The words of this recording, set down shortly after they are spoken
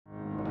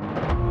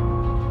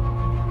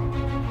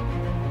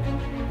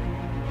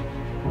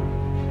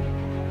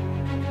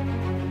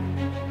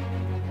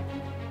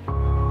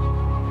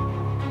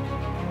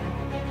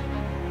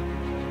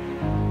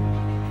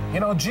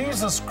know,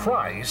 Jesus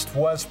Christ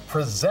was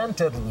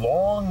presented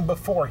long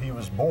before he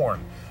was born,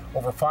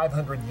 over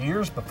 500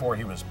 years before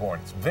he was born.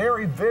 It's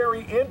very,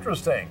 very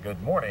interesting. Good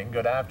morning,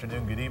 good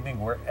afternoon, good evening,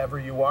 wherever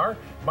you are.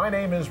 My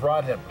name is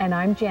Rod Hembree. And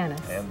I'm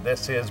Janice. And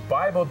this is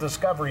Bible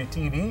Discovery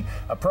TV,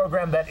 a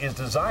program that is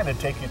designed to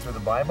take you through the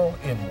Bible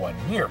in 1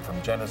 year,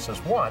 from Genesis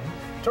 1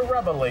 to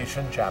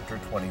Revelation chapter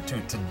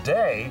 22.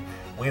 Today,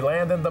 we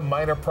land in the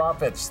Minor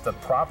Prophets. The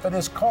prophet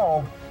is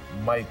called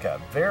Micah.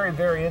 Very,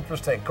 very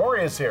interesting.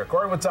 Corey is here.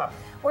 Corey, what's up?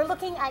 We're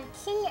looking at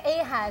King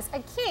Ahaz,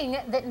 a king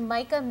that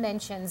Micah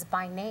mentions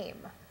by name.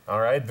 All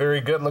right,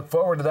 very good. Look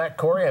forward to that,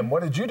 Corey. And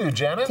what did you do,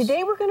 Janice?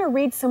 Today we're going to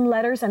read some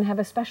letters and have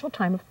a special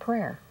time of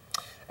prayer.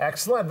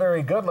 Excellent,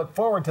 very good. Look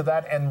forward to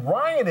that. And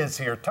Ryan is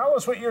here. Tell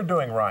us what you're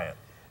doing, Ryan.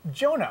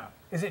 Jonah,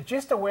 is it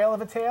just a whale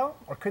of a tale,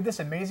 or could this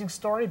amazing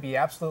story be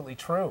absolutely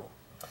true?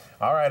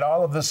 All right,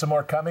 all of this and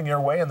more coming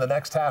your way in the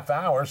next half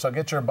hour. So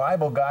get your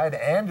Bible guide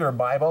and your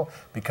Bible,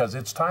 because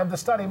it's time to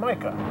study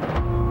Micah.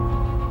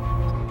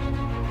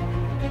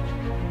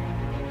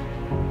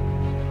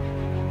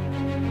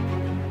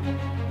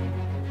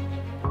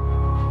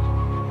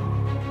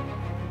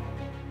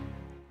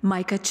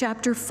 Micah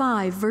chapter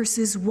 5,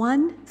 verses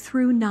 1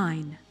 through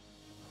 9.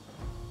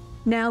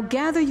 Now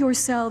gather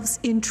yourselves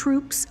in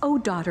troops, O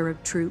daughter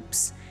of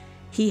troops.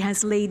 He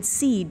has laid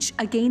siege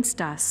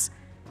against us.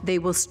 They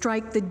will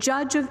strike the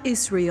judge of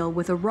Israel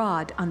with a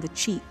rod on the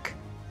cheek.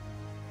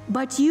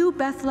 But you,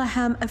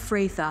 Bethlehem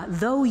Ephrathah,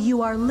 though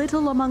you are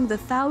little among the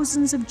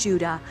thousands of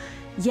Judah,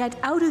 yet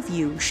out of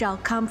you shall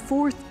come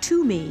forth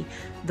to me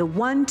the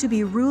one to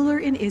be ruler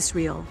in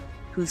Israel,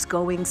 whose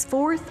goings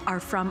forth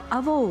are from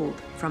of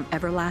old, from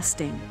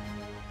everlasting.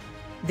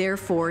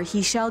 Therefore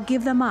he shall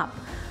give them up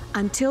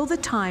until the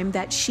time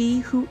that she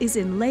who is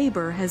in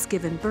labor has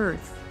given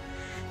birth.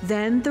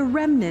 Then the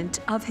remnant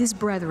of his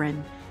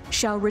brethren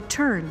shall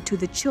return to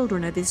the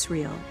children of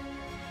Israel,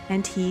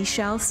 and he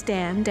shall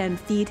stand and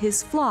feed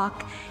his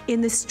flock in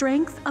the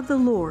strength of the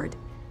Lord,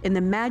 in the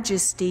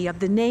majesty of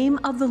the name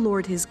of the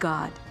Lord his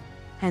God.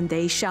 And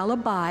they shall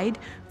abide,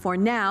 for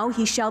now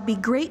he shall be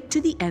great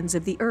to the ends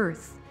of the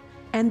earth.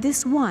 And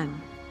this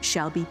one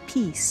shall be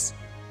peace.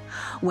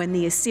 When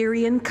the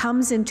Assyrian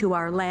comes into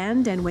our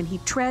land, and when he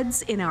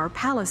treads in our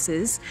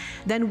palaces,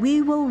 then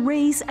we will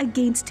raise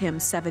against him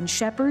 7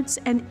 shepherds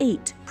and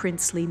 8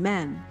 princely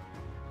men.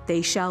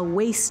 They shall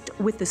waste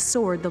with the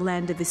sword the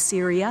land of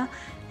Assyria,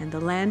 and the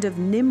land of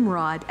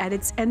Nimrod at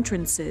its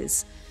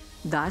entrances.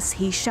 Thus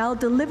he shall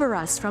deliver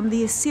us from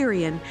the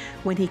Assyrian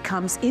when he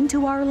comes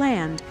into our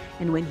land,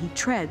 and when he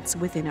treads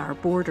within our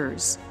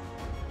borders.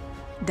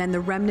 Then the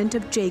remnant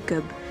of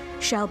Jacob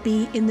shall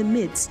be in the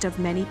midst of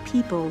many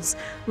peoples,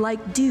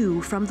 like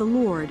dew from the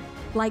Lord,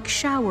 like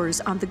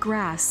showers on the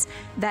grass,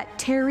 that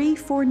tarry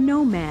for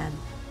no man,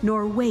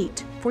 nor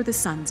wait for the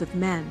sons of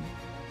men.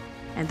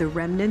 And the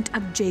remnant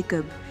of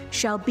Jacob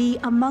shall be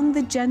among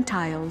the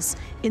Gentiles,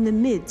 in the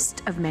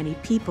midst of many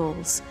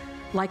peoples,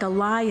 like a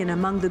lion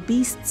among the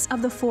beasts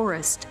of the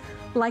forest,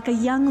 like a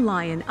young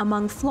lion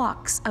among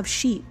flocks of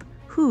sheep,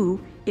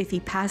 who, if he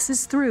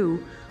passes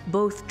through,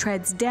 both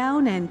treads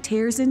down and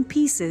tears in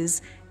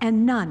pieces,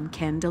 and none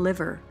can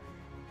deliver.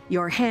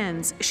 Your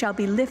hands shall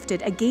be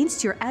lifted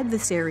against your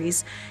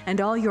adversaries,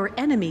 and all your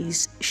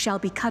enemies shall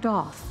be cut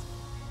off.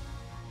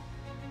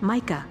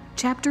 Micah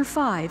chapter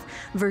 5,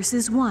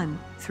 verses 1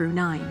 through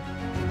 9.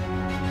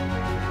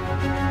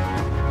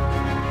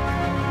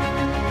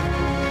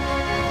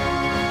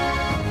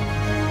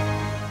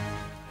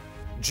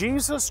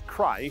 Jesus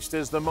Christ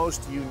is the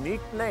most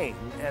unique name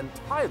and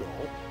title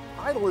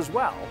as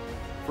well,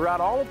 throughout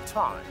all of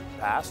time,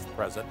 past,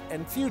 present,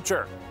 and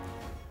future.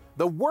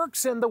 The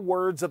works and the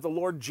words of the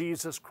Lord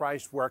Jesus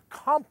Christ were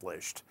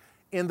accomplished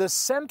in the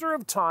center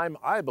of time,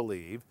 I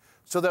believe,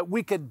 so that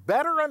we could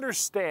better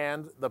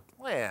understand the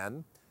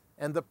plan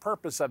and the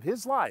purpose of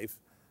his life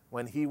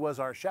when he was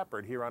our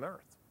shepherd here on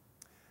earth.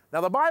 Now,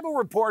 the Bible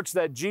reports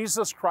that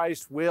Jesus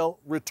Christ will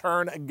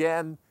return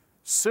again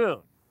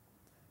soon,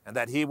 and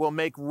that he will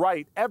make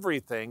right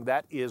everything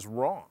that is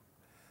wrong.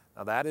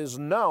 Now, that is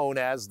known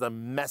as the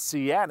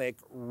Messianic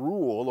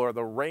rule, or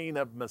the reign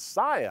of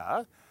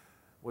Messiah,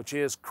 which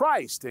is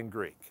Christ in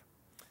Greek.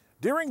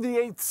 During the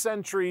 8th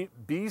century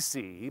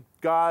BC,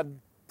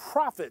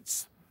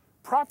 prophets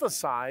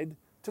prophesied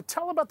to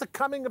tell about the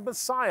coming of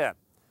Messiah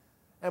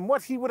and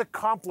what he would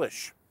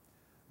accomplish.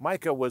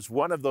 Micah was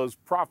one of those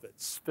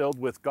prophets filled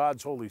with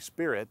God's Holy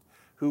Spirit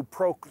who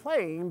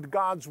proclaimed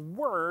God's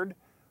word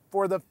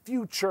for the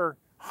future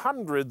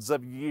hundreds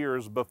of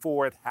years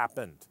before it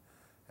happened,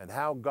 and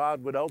how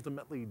God would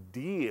ultimately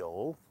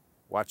deal,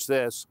 watch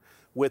this,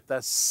 with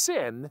the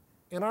sin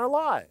in our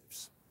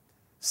lives.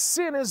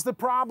 Sin is the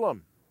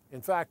problem.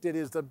 In fact, it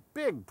is the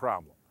big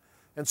problem.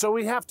 And so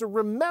we have to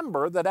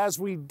remember that as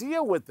we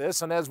deal with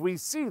this and as we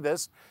see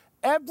this,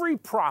 every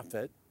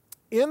prophet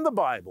in the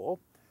Bible,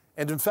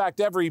 and in fact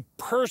every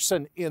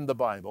person in the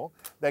Bible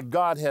that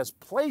God has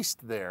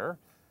placed there,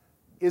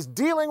 is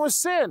dealing with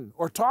sin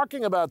or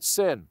talking about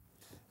sin.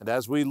 And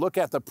as we look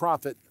at the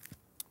prophet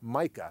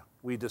Micah,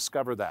 we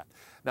discover that.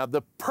 Now,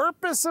 the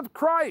purpose of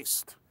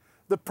Christ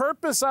The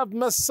purpose of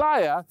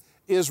Messiah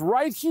is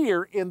right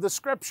here in the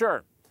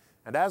Scripture.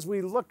 And as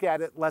we look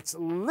at it, let's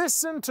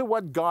listen to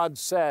what God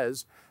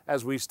says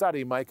as we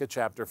study Micah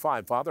chapter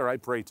 5. Father, I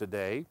pray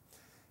today,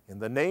 in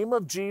the name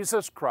of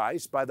Jesus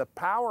Christ, by the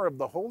power of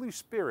the Holy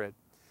Spirit,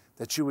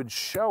 that you would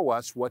show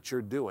us what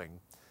you're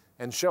doing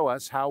and show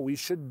us how we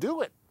should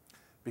do it.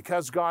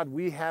 Because, God,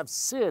 we have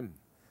sin,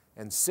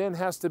 and sin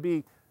has to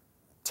be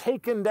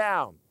taken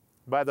down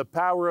by the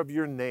power of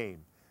your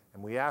name.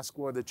 And we ask,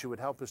 Lord, that you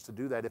would help us to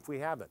do that if we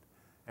haven't.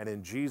 And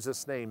in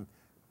Jesus' name,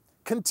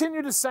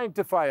 continue to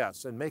sanctify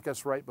us and make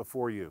us right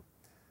before you.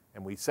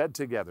 And we said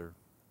together,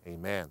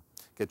 amen.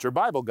 Get your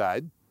Bible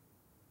guide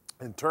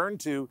and turn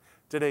to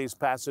today's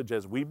passage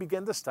as we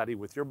begin to study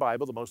with your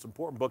Bible. The most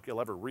important book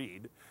you'll ever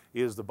read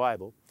is the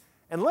Bible.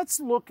 And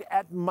let's look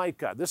at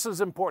Micah. This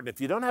is important.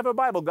 If you don't have a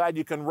Bible guide,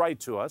 you can write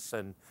to us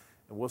and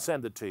we'll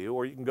send it to you.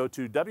 Or you can go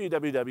to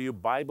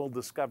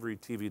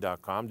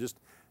www.BibleDiscoveryTV.com. Just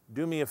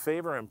do me a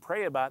favor and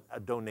pray about a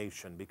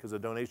donation, because a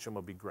donation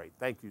will be great.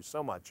 Thank you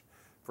so much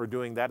for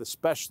doing that,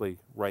 especially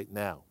right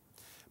now.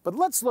 But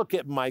let's look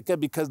at Micah,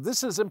 because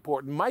this is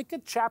important. Micah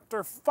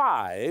chapter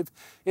 5,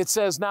 it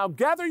says, "Now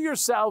gather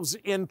yourselves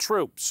in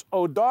troops,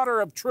 O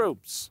daughter of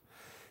troops.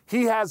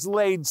 He has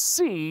laid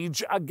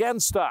siege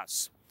against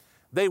us.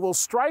 They will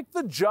strike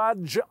the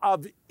judge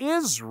of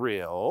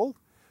Israel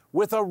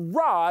with a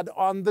rod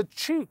on the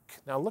cheek."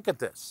 Now look at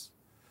this.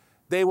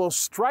 They will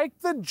strike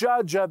the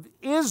judge of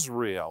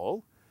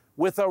Israel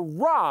with a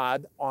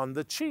rod on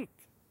the cheek.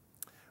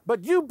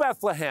 "But you,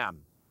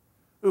 Bethlehem,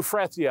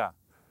 Ephrathah,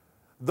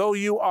 though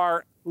you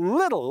are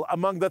little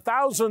among the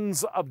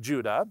thousands of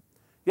Judah,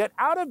 yet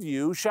out of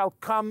you shall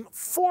come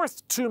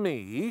forth to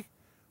me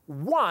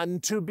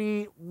one to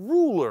be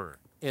ruler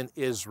in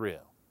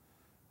Israel."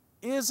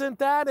 Isn't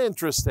that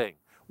interesting?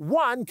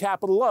 One,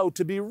 capital O,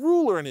 to be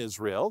ruler in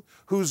Israel,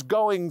 whose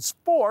goings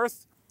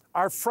forth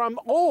are from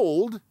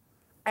old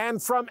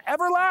and from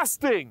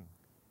everlasting.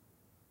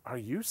 Are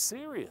you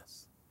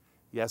serious?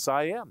 Yes,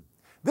 I am.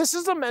 This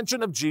is a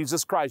mention of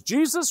Jesus Christ.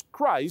 Jesus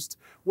Christ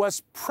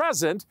was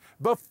present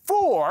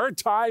before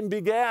time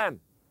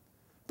began.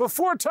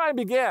 Before time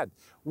began.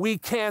 We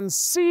can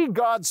see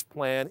God's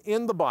plan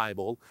in the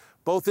Bible,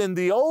 both in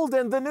the Old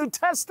and the New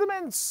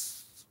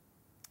Testaments.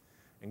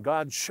 And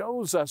God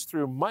shows us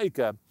through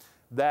Micah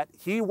that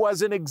he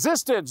was in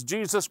existence.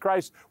 Jesus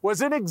Christ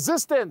was in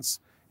existence.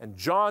 And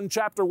John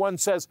chapter 1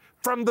 says,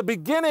 from the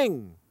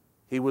beginning,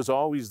 he was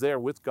always there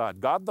with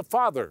God. God the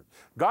Father,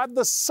 God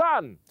the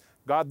Son,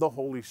 God the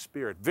Holy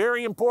Spirit.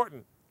 Very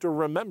important to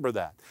remember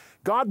that.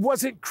 God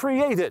wasn't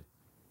created.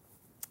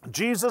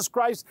 Jesus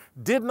Christ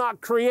did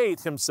not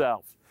create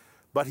himself,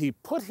 but he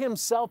put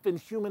himself in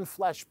human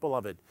flesh,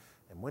 beloved.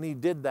 And when he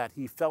did that,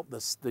 he felt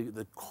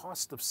the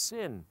cost of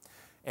sin.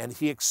 And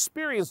he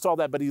experienced all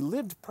that, but he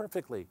lived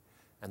perfectly.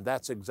 And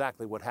that's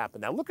exactly what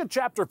happened. Now look at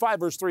chapter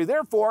 5, verse 3.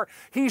 "Therefore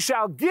he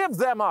shall give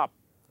them up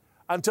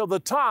until the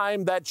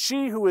time that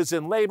she who is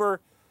in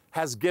labor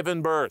has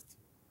given birth.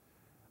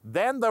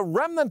 Then the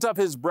remnant of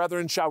his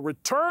brethren shall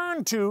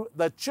return to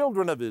the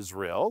children of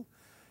Israel,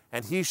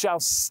 and he shall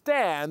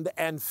stand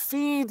and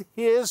feed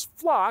his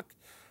flock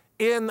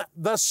in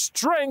the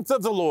strength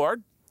of the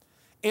Lord,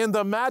 in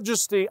the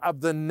majesty of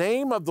the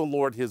name of the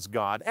Lord his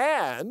God,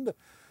 and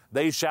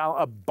they shall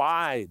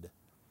abide.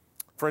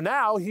 For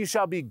now he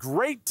shall be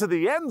great to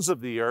the ends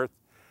of the earth,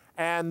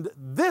 and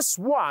this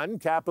one,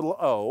 capital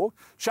O,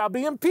 shall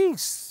be in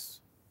peace.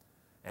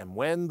 And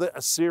when the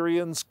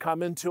Assyrians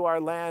come into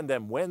our land,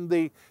 and when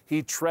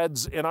he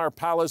treads in our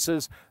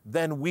palaces,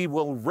 then we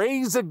will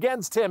raise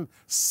against him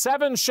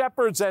 7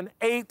 shepherds and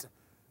 8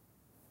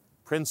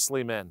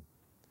 princely men.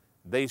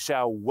 They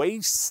shall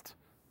waste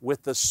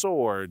with the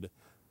sword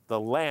the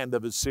land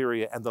of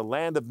Assyria and the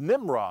land of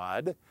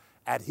Nimrod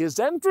at his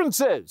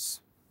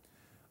entrances.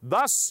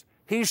 Thus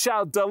he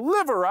shall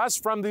deliver us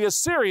from the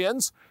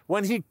Assyrians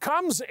when he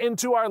comes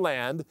into our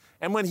land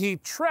and when he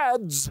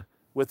treads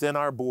within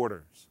our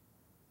borders."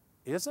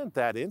 Isn't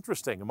that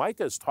interesting?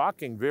 Micah is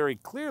talking very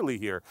clearly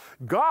here.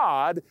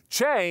 God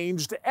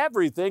changed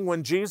everything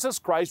when Jesus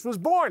Christ was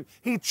born.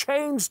 He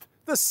changed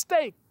the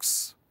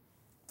stakes.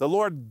 The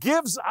Lord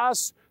gives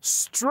us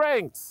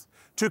strength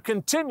to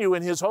continue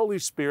in his Holy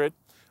Spirit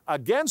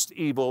against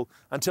evil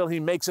until he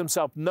makes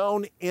himself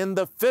known in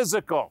the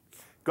physical.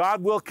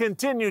 God will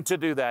continue to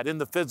do that in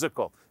the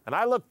physical. And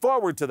I look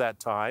forward to that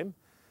time.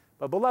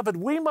 But beloved,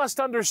 we must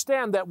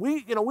understand that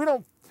we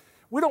don't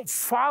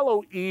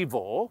follow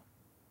evil.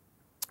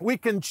 We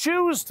can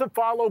choose to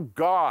follow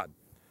God.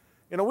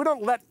 We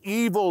don't let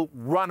evil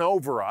run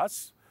over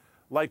us.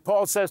 Like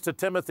Paul says to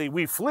Timothy,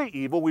 we flee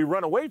evil, we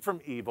run away from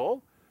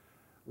evil.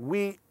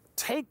 We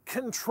take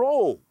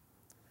control.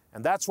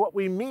 And that's what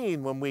we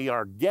mean when we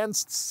are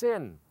against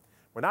sin.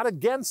 We're not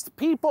against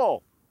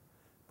people,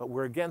 but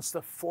we're against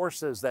the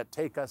forces that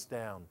take us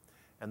down.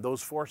 And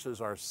those forces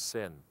are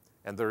sin,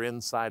 and they're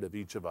inside of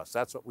each of us.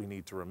 That's what we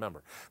need to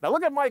remember. Now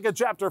look at Micah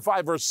chapter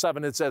 5, verse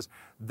 7. It says,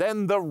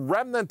 "Then the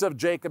remnant of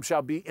Jacob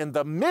shall be in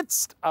the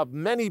midst of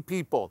many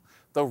people.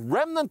 The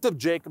remnant of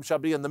Jacob shall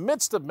be in the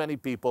midst of many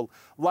people,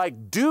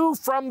 like dew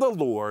from the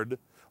Lord,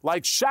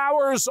 like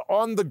showers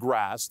on the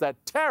grass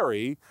that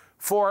tarry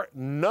for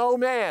no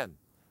man,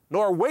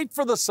 nor wait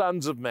for the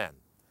sons of men.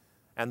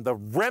 And the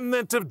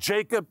remnant of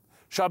Jacob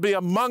shall be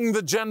among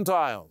the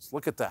Gentiles.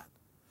 Look at that.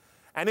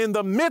 And in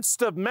the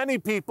midst of many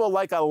people,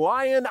 like a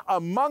lion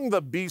among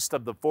the beasts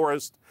of the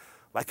forest,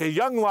 like a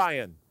young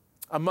lion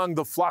among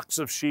the flocks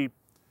of sheep,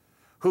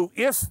 who,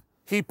 if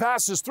he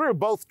passes through,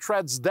 both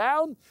treads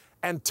down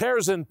and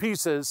tears in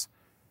pieces,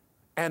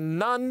 and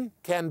none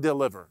can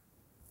deliver.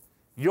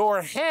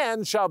 Your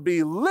hand shall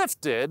be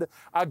lifted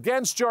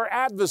against your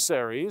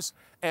adversaries,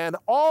 and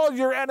all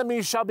your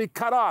enemies shall be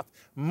cut off.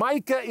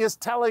 Micah is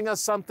telling us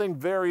something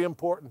very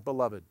important,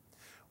 beloved.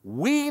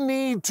 We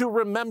need to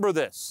remember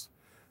this.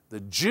 The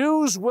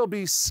Jews will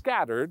be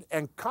scattered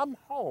and come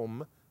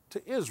home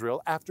to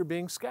Israel after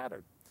being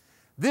scattered.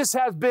 This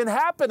has been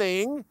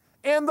happening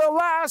in the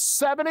last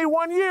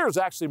 71 years,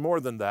 actually more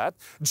than that.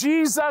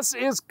 Jesus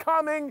is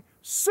coming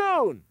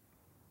soon.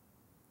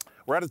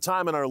 We're at a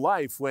time in our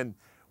life when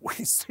we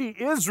see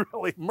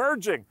Israel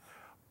emerging.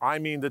 I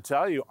mean to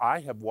tell you, I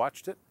have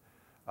watched it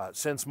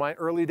since my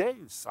early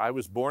days. I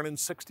was born in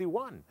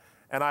 '61,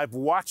 and I've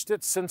watched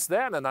it since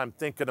then, and I'm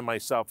thinking to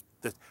myself,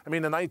 in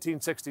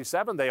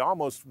 1967, they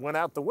almost went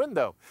out the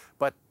window,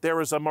 but there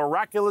was a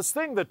miraculous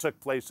thing that took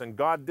place, and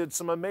God did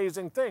some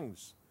amazing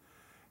things.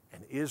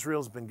 And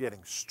Israel's been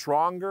getting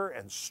stronger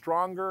and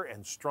stronger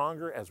and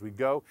stronger as we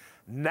go.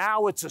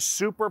 Now it's a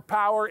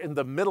superpower in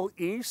the Middle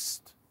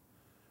East.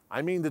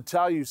 I mean to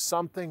tell you,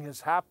 something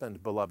has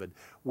happened, beloved.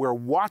 We're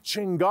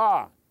watching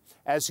God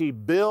as he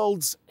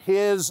builds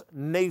his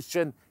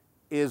nation,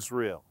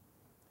 Israel.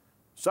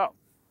 So,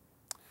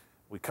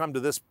 we come to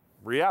this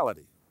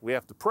reality. We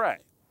have to pray.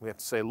 We have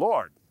to say,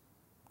 Lord,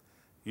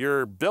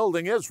 you're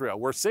building Israel.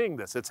 We're seeing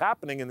this. It's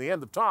happening in the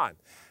end of time.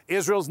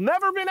 Israel's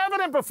never been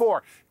evident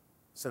before.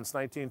 Since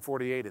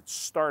 1948, it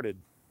started,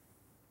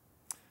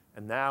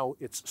 and now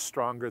it's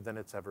stronger than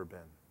it's ever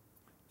been.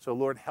 So,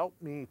 Lord, help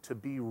me to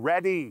be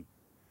ready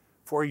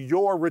for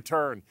your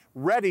return,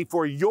 ready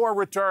for your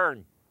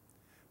return.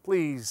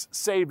 Please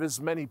save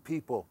as many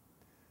people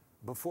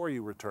before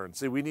you return.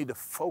 See, we need to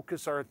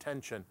focus our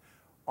attention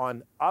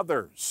on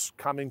others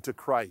coming to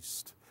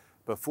Christ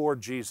before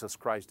Jesus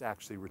Christ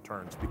actually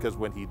returns, because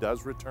when he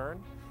does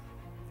return,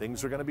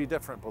 things are going to be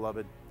different,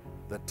 beloved.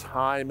 The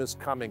time is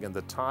coming, and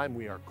the time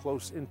we are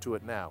close into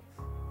it now.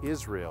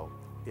 Israel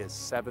is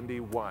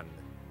 71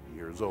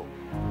 years old.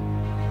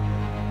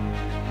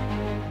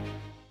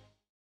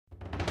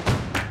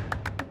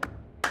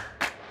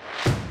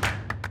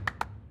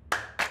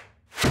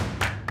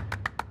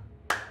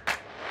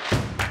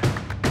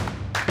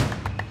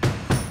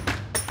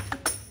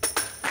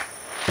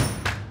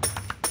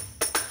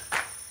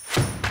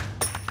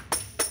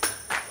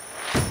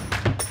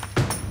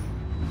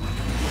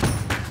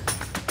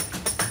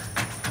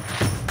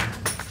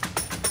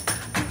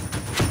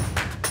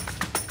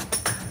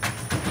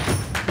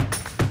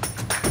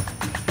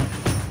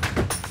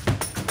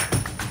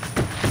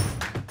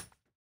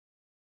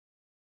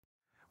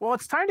 Well,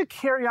 it's time to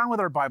carry on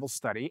with our Bible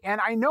study, and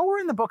I know we're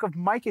in the book of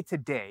Micah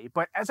today,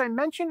 but as I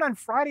mentioned on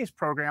Friday's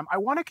program, I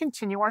want to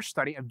continue our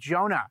study of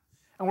Jonah,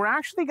 and we're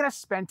actually going to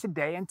spend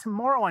today and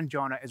tomorrow on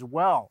Jonah as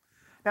well.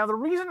 Now, the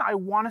reason I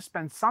want to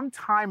spend some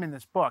time in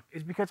this book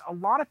is because a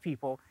lot of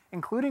people,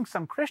 including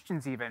some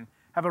Christians even,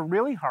 have a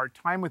really hard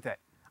time with it.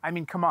 I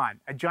mean, come on,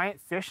 a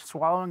giant fish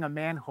swallowing a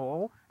man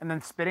whole and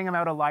then spitting him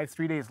out alive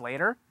 3 days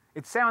later?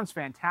 It sounds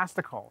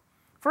fantastical.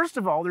 First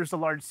of all, there's the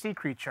large sea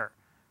creature.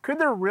 Could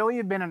there really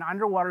have been an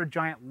underwater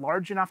giant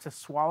large enough to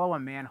swallow a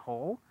man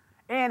whole?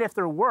 And if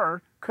there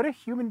were, could a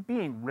human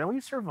being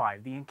really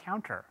survive the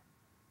encounter?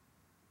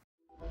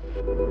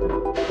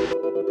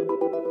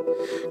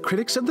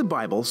 Critics of the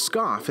Bible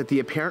scoff at the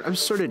apparent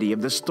absurdity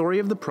of the story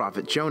of the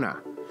prophet Jonah.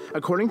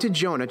 According to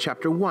Jonah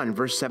chapter 1,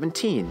 verse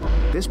 17,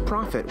 this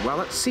prophet, while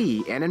at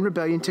sea and in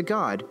rebellion to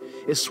God,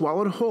 is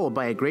swallowed whole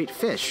by a great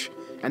fish,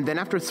 and then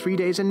after 3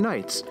 days and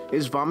nights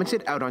is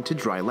vomited out onto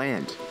dry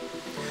land.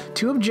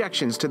 Two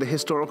objections to the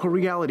historical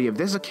reality of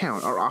this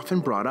account are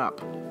often brought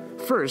up.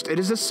 First, it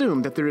is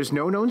assumed that there is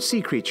no known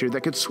sea creature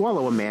that could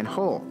swallow a man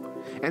whole,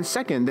 and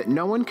second, that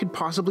no one could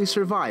possibly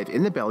survive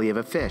in the belly of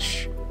a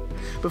fish.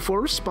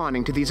 Before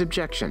responding to these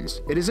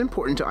objections, it is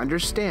important to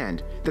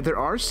understand that there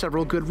are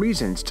several good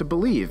reasons to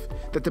believe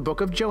that the book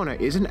of Jonah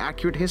is an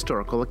accurate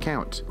historical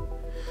account.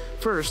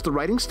 First, the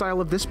writing style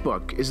of this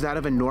book is that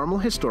of a normal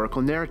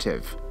historical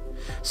narrative.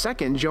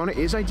 Second, Jonah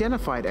is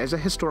identified as a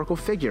historical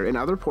figure in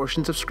other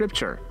portions of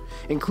Scripture,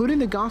 including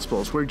the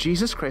Gospels, where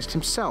Jesus Christ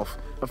himself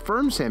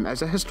affirms him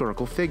as a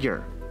historical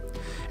figure.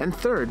 And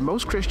third,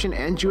 most Christian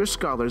and Jewish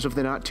scholars of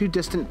the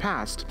not-too-distant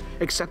past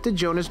accepted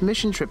Jonah's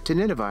mission trip to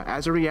Nineveh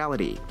as a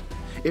reality.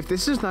 If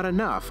this is not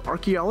enough,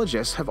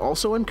 archaeologists have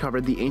also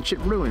uncovered the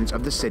ancient ruins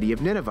of the city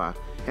of Nineveh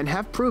and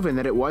have proven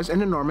that it was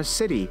an enormous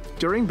city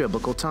during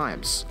biblical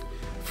times.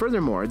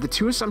 Furthermore, the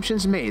two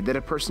assumptions made that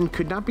a person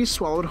could not be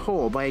swallowed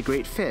whole by a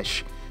great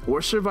fish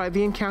or survive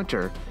the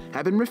encounter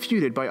have been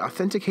refuted by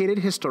authenticated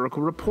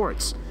historical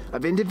reports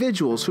of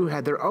individuals who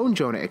had their own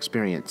Jonah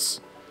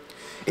experience.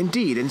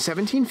 Indeed, in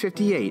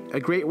 1758, a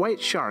great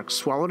white shark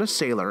swallowed a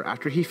sailor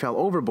after he fell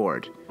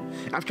overboard.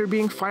 After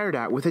being fired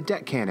at with a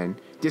deck cannon,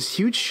 this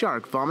huge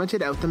shark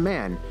vomited out the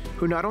man,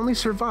 who not only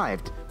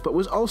survived, but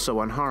was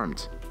also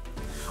unharmed.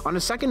 On a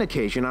second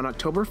occasion, on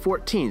October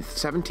 14,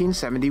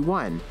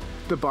 1771,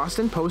 the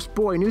Boston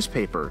Post-Boy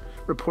newspaper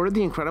reported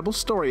the incredible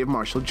story of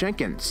Marshall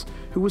Jenkins,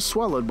 who was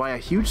swallowed by a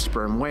huge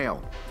sperm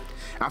whale.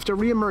 After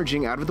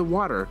re-emerging out of the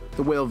water,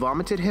 the whale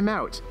vomited him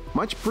out,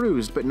 much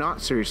bruised but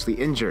not seriously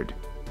injured.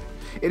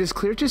 It is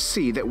clear to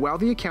see that while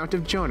the account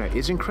of Jonah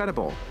is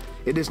incredible,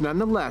 it is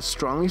nonetheless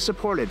strongly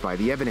supported by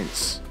the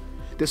evidence.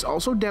 This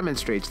also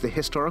demonstrates the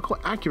historical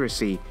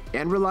accuracy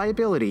and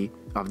reliability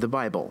of the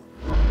Bible.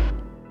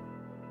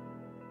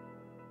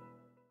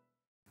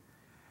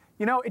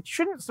 You know, it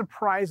shouldn't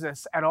surprise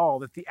us at all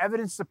that the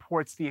evidence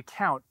supports the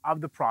account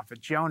of the prophet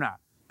Jonah.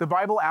 The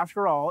Bible,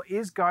 after all,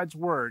 is God's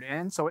word,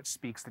 and so it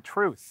speaks the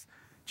truth.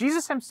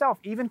 Jesus himself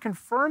even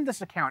confirmed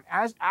this account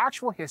as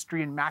actual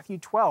history in Matthew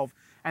 12,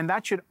 and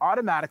that should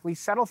automatically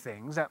settle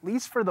things, at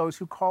least for those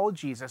who call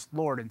Jesus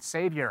Lord and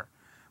Savior.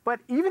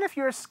 But even if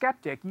you're a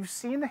skeptic, you've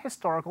seen the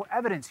historical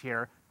evidence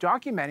here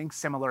documenting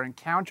similar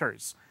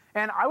encounters.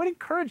 And I would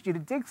encourage you to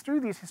dig through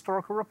these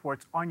historical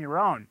reports on your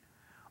own.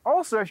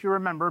 Also, if you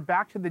remember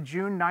back to the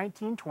June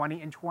 19,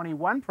 20, and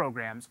 21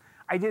 programs,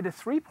 I did a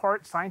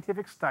 3-part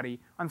scientific study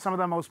on some of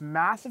the most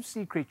massive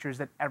sea creatures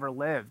that ever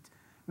lived.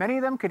 Many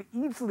of them could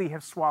easily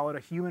have swallowed a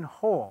human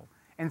whole.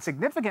 And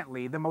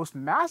significantly, the most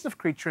massive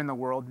creature in the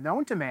world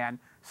known to man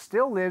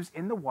still lives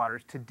in the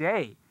waters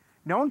today.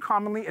 Known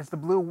commonly as the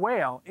blue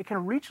whale, it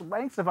can reach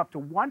lengths of up to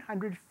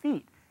 100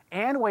 feet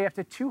and weigh up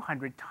to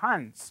 200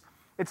 tons.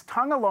 Its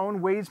tongue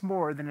alone weighs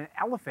more than an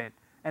elephant,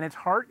 and its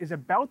heart is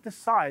about the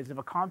size of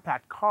a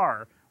compact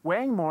car,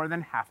 weighing more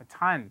than half a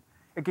ton.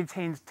 It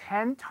contains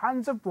 10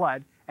 tons of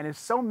blood and is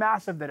so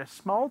massive that a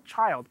small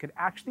child could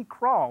actually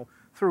crawl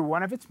through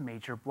one of its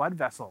major blood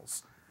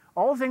vessels.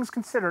 All things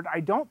considered, I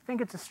don't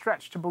think it's a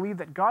stretch to believe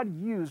that God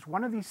used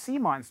one of these sea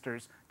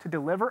monsters to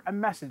deliver a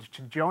message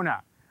to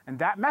Jonah. And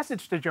that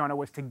message to Jonah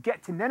was to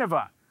get to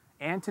Nineveh.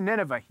 And to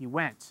Nineveh he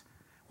went.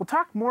 We'll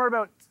talk more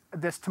about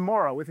this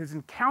tomorrow with his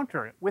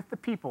encounter with the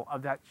people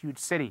of that huge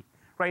city.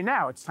 Right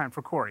now, it's time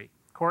for Corey.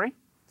 Corey?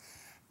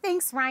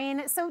 Thanks,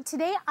 Ryan. So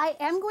today I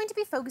am going to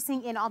be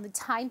focusing in on the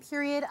time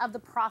period of the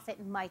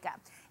prophet Micah.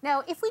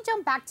 Now, if we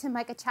jump back to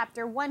Micah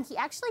chapter 1, he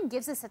actually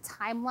gives us a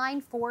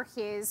timeline for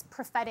his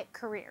prophetic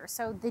career.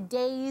 So the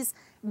days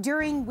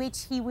during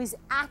which he was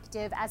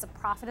active as a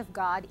prophet of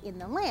God in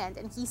the land.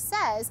 And he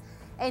says,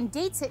 and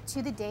dates it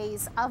to the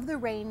days of the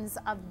reigns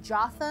of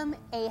Jotham,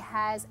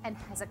 Ahaz, and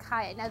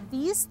Hezekiah. Now,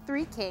 these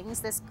 3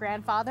 kings, this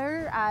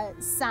grandfather,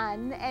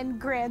 son, and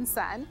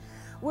grandson,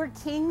 were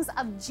kings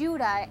of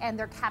Judah and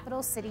their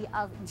capital city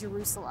of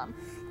Jerusalem.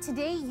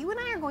 Today, you and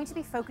I are going to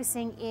be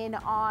focusing in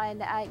on,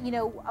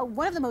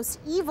 one of the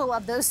most evil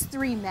of those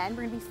 3 men.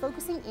 We're going to be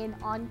focusing in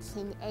on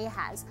King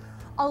Ahaz.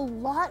 A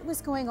lot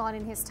was going on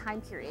in his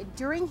time period.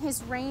 During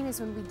his reign is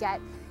when we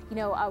get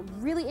a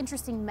really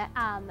interesting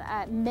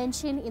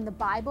mention in the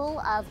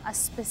Bible of a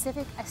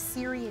specific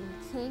Assyrian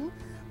king.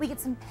 We get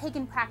some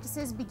pagan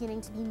practices beginning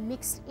to be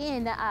mixed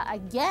in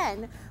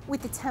again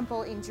with the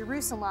temple in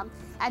Jerusalem.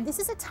 And this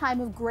is a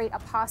time of great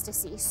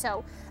apostasy.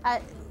 So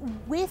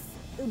with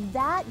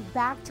that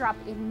backdrop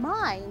in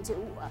mind,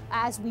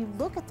 as we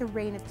look at the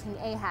reign of King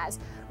Ahaz,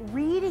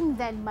 reading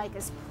then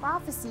Micah's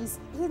prophecies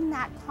in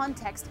that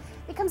context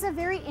becomes a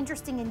very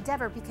interesting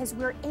endeavor, because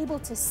we're able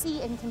to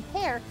see and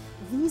compare,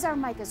 these are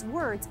Micah's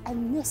words,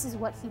 and this is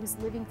what he was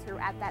living through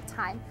at that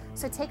time.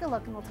 So take a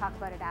look and we'll talk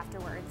about it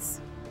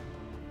afterwards.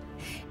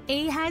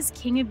 Ahaz,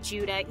 king of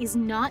Judah, is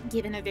not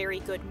given a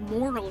very good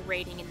moral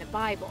rating in the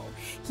Bible.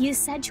 He is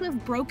said to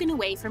have broken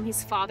away from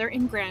his father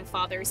and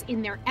grandfathers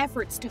in their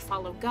efforts to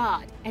follow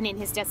God, and in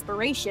his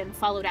desperation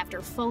followed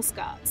after false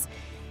gods.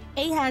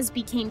 Ahaz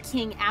became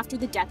king after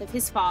the death of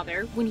his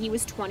father when he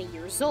was 20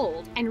 years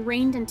old, and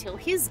reigned until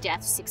his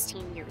death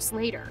 16 years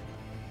later.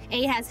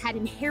 Ahaz had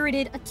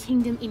inherited a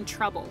kingdom in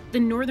trouble. The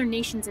northern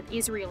nations of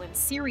Israel and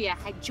Syria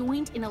had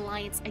joined in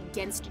alliance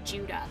against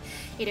Judah.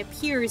 It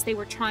appears they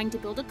were trying to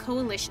build a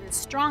coalition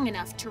strong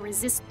enough to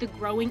resist the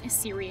growing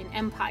Assyrian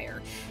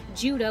Empire.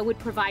 Judah would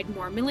provide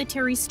more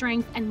military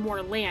strength and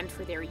more land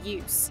for their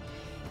use.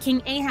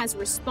 King Ahaz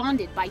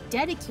responded by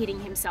dedicating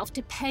himself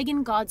to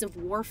pagan gods of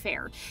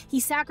warfare.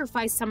 He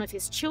sacrificed some of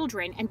his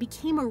children and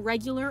became a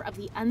regular of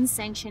the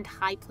unsanctioned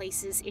high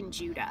places in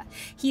Judah.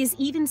 He is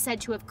even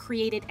said to have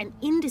created an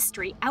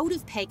industry out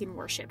of pagan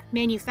worship,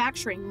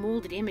 manufacturing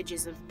molded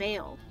images of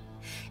Baal.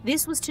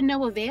 This was to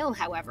no avail,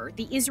 however.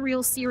 The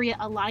Israel-Syria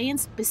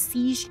alliance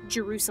besieged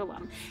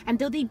Jerusalem, and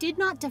though they did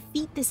not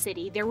defeat the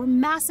city, there were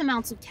mass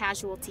amounts of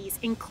casualties,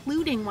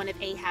 including one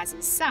of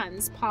Ahaz's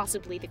sons,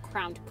 possibly the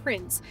crowned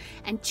prince,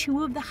 and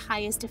 2 of the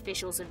highest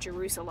officials of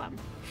Jerusalem.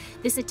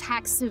 This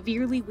attack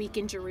severely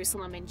weakened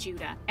Jerusalem and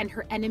Judah, and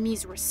her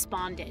enemies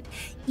responded.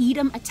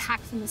 Edom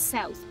attacked from the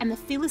south, and the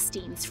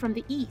Philistines from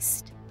the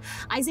east.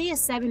 Isaiah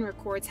 7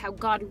 records how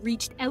God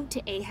reached out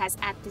to Ahaz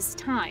at this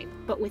time,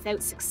 but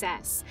without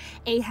success.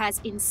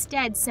 Ahaz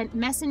instead sent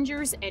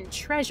messengers and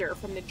treasure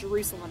from the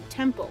Jerusalem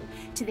temple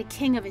to the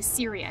king of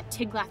Assyria,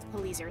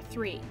 Tiglath-Pileser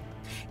III.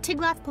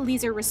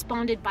 Tiglath-Pileser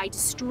responded by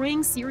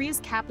destroying Syria's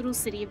capital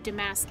city of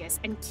Damascus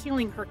and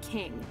killing her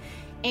king.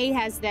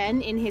 Ahaz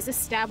then, in his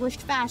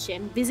established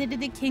fashion, visited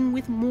the king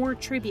with more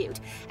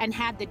tribute and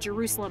had the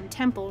Jerusalem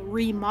temple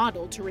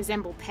remodeled to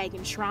resemble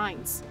pagan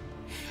shrines.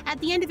 At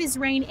the end of his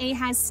reign,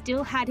 Ahaz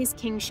still had his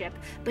kingship,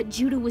 but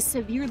Judah was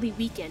severely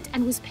weakened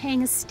and was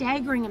paying a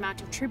staggering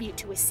amount of tribute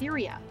to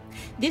Assyria.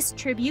 This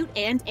tribute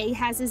and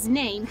Ahaz's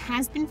name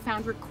has been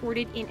found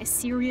recorded in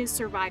Assyria's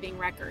surviving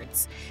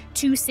records.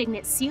 2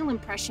 signet seal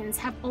impressions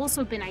have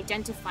also been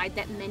identified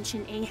that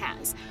mention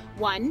Ahaz,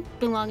 one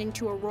belonging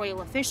to a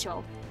royal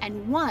official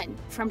and one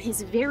from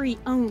his very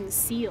own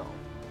seal.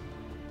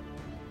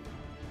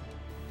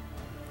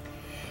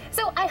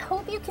 So I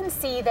hope you can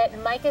see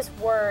that Micah's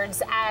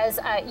words as,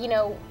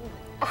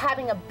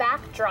 having a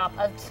backdrop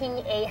of King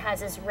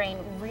Ahaz's reign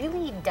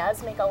really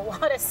does make a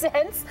lot of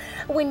sense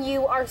when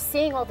you are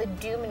seeing all the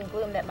doom and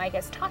gloom that Micah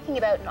is talking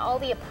about and all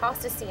the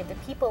apostasy of the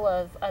people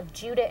of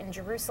Judah and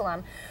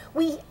Jerusalem.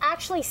 We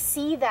actually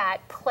see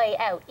that play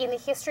out in the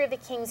history of the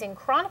kings in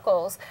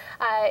Chronicles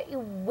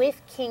with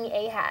King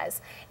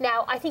Ahaz.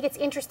 Now, I think it's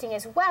interesting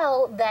as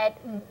well that,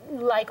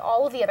 like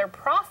all of the other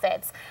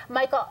prophets,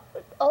 Micah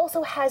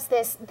also has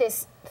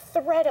this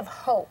thread of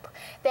hope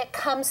that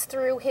comes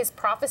through his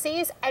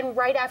prophecies. And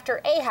right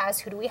after Ahaz,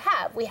 who do we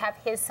have? We have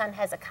his son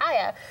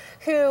Hezekiah,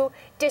 who,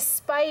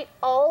 despite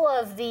all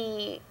of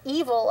the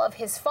evil of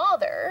his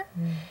father,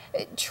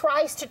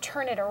 tries to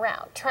turn it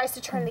around, tries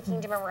to turn the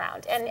kingdom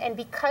around. And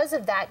because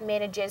of that,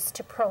 manages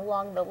to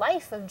prolong the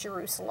life of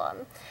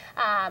Jerusalem.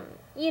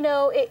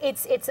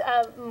 It's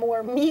a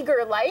more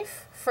meager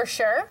life, for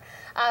sure.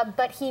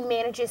 But he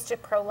manages to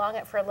prolong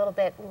it for a little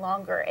bit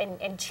longer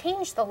and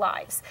change the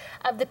lives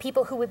of the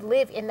people who would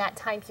live in that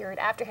time period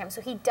after him.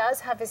 So he does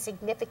have a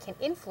significant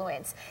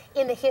influence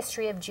in the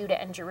history of Judah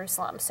and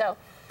Jerusalem. So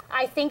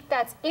I think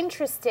that's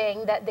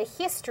interesting that the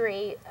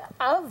history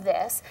of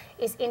this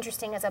is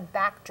interesting as a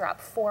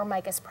backdrop for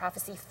Micah's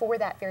prophecy for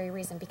that very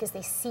reason, because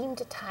they seem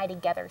to tie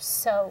together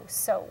so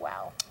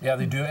well. Yeah,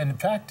 they do. And in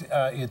fact,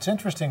 it's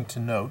interesting to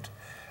note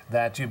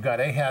that you've got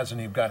Ahaz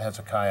and you've got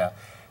Hezekiah.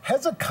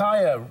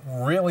 Hezekiah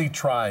really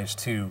tries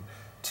to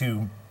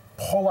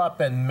pull up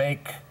and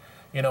make,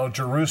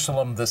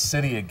 Jerusalem the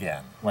city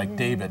again, like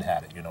David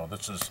had it.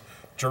 This is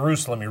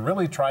Jerusalem. He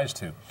really tries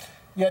to.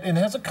 Yet in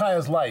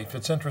Hezekiah's life,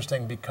 it's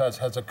interesting because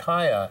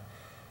Hezekiah,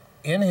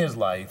 in his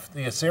life,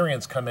 the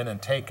Assyrians come in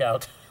and take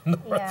out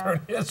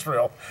northern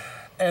Israel,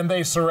 and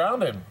they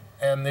surround him,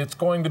 and it's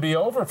going to be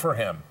over for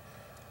him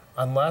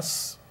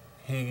unless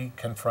he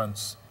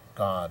confronts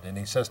God. And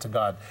he says to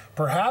God,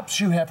 "Perhaps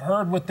you have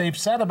heard what they've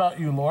said about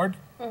you, Lord."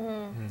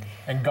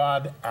 And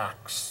God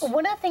acts.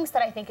 One of the things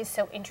that I think is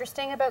so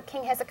interesting about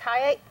King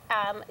Hezekiah,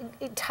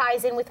 it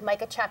ties in with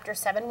Micah chapter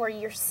 7, where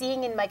you're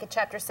seeing in Micah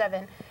chapter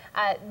 7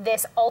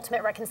 this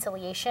ultimate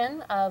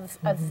reconciliation of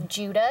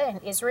Judah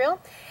and Israel.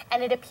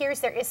 And it appears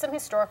there is some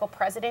historical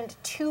precedent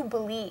to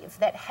believe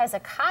that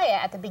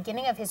Hezekiah, at the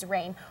beginning of his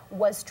reign,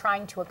 was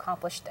trying to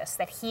accomplish this,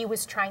 that he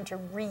was trying to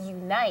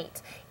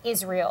reunite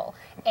Israel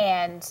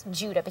and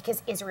Judah,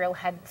 because Israel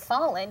had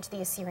fallen to the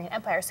Assyrian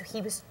Empire, so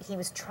he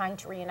was trying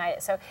to reunite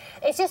it. So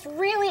it's just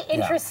really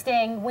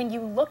interesting when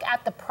you look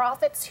at the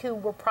prophets who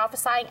were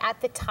prophesying at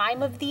the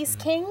time of these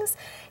kings,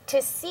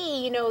 to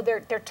see,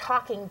 they're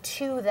talking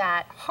to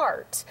that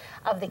heart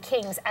of the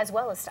kings as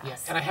well as to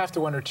us. And I have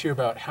to wonder, too,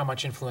 about how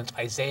much influence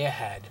Isaiah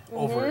had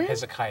over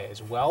Hezekiah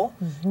as well,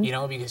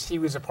 because he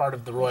was a part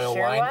of the royal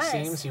line, it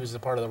seems. He was a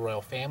part of the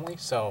royal family.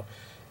 So,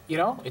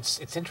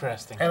 it's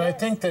interesting. And I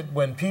think that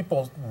when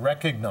people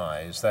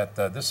recognize that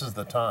this is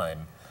the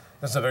time,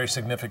 this is a very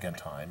significant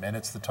time, and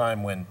it's the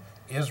time when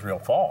Israel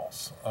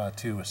falls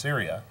to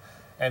Assyria,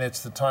 and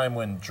it's the time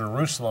when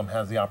Jerusalem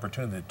has the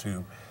opportunity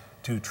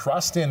to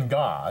trust in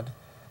God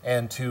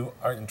and to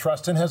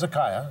trust in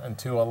Hezekiah, and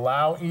to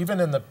allow, even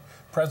in the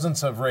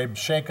presence of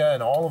Rabshakeh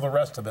and all of the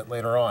rest of it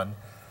later on,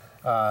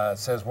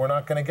 says we're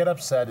not going to get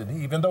upset.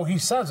 And even though he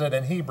says it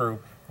in Hebrew,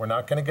 we're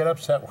not going to get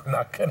upset, we're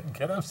not going to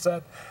get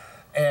upset.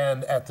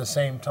 And at the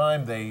same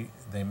time, they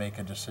make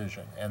a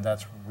decision. And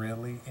that's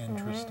really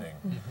interesting.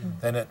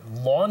 Then it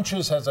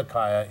launches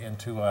Hezekiah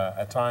into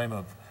a time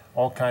of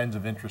all kinds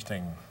of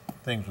interesting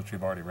things which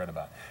we've already read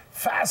about.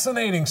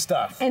 Fascinating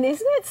stuff. And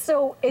isn't it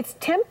so, it's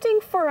tempting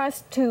for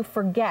us to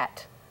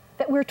forget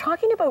that we're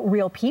talking about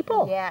real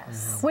people.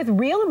 Yes. With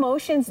real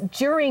emotions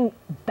during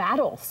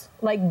battles.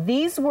 Like,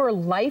 these were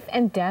life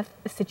and death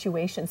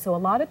situations. So a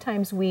lot of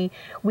times we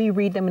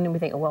read them and we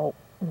think, well,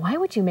 why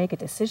would you make a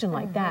decision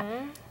like that?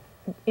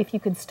 If you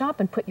could stop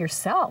and put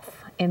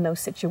yourself in those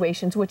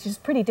situations, which is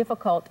pretty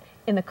difficult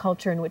in the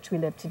culture in which we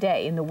live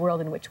today, in the world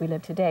in which we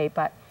live today.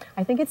 But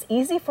I think it's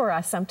easy for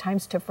us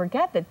sometimes to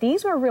forget that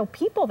these were real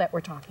people that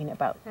we're talking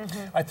about.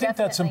 I think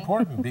that's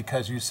important,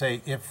 because you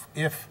say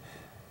if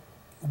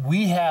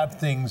we have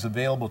things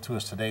available to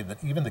us today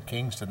that even the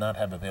kings did not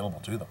have available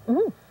to them.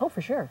 Mm-hmm. Oh,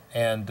 for sure.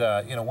 And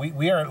you know, we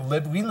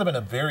live in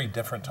a very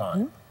different time.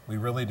 Mm-hmm. We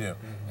really do.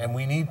 Mm-hmm. And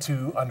we need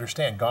to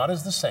understand God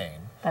is the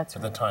same. That's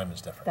but right. the time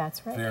is different.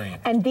 That's right. Very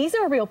and these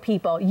are real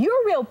people.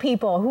 You're real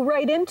people who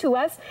write into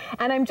us.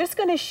 And I'm just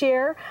going to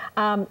share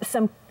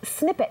some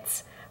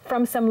snippets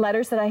from some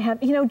letters that I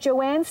have. You know,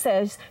 Joanne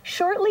says,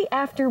 shortly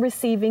after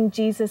receiving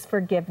Jesus'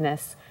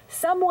 forgiveness,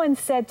 someone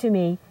said to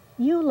me,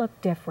 "You look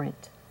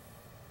different."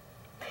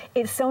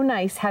 It's so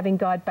nice having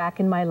God back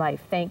in my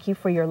life. Thank you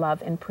for your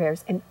love and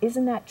prayers. And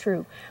isn't that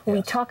true? When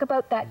we talk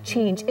about that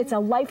change, it's a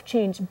life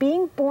change.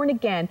 Being born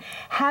again,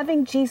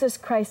 having Jesus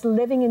Christ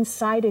living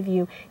inside of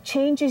you,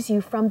 changes you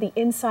from the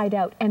inside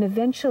out. And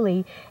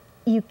eventually,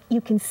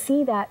 you can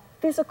see that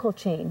physical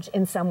change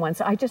in someone.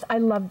 So I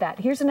love that.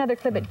 Here's another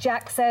clip.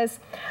 Jack says,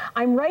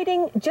 "I'm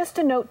writing just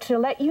a note to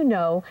let you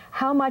know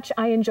how much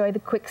I enjoy the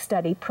Quick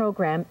Study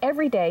program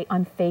every day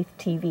on Faith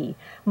TV.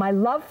 My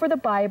love for the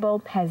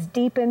Bible has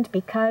deepened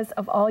because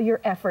of all your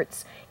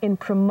efforts in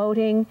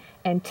promoting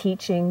and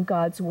teaching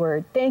God's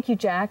Word." Thank you,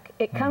 Jack.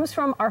 It comes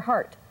from our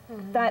heart.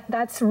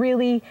 That's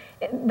really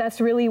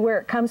where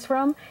it comes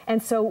from.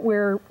 And so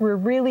we're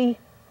really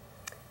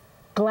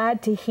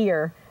glad to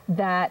hear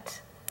that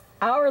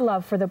our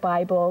love for the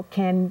Bible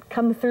can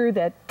come through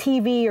the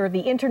TV or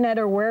the internet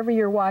or wherever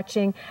you're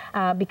watching,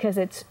 because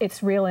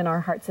it's real in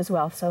our hearts as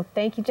well. So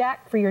thank you,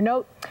 Jack, for your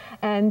note.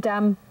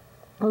 And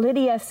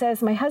Lydia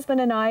says, "My husband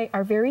and I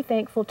are very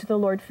thankful to the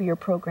Lord for your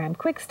program,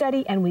 Quick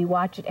Study, and we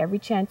watch it every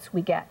chance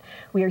we get.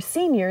 We are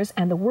seniors,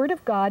 and the Word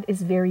of God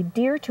is very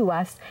dear to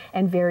us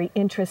and very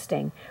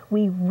interesting.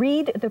 We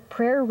read the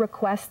prayer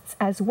requests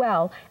as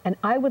well, and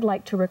I would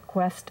like to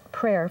request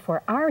prayer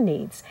for our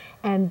needs."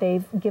 And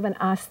they've given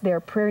us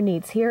their prayer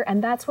needs here,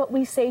 and that's what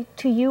we say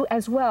to you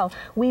as well.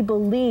 We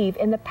believe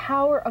in the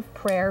power of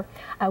prayer.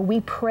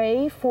 We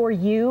pray for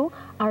you,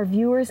 our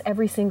viewers,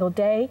 every single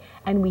day,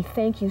 and we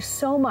thank you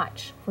so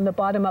much from the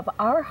bottom of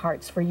our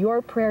hearts for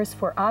your prayers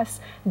for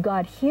us.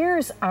 God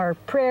hears our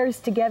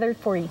prayers together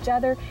for each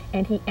other,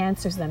 and He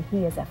answers them.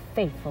 He is a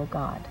faithful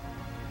God.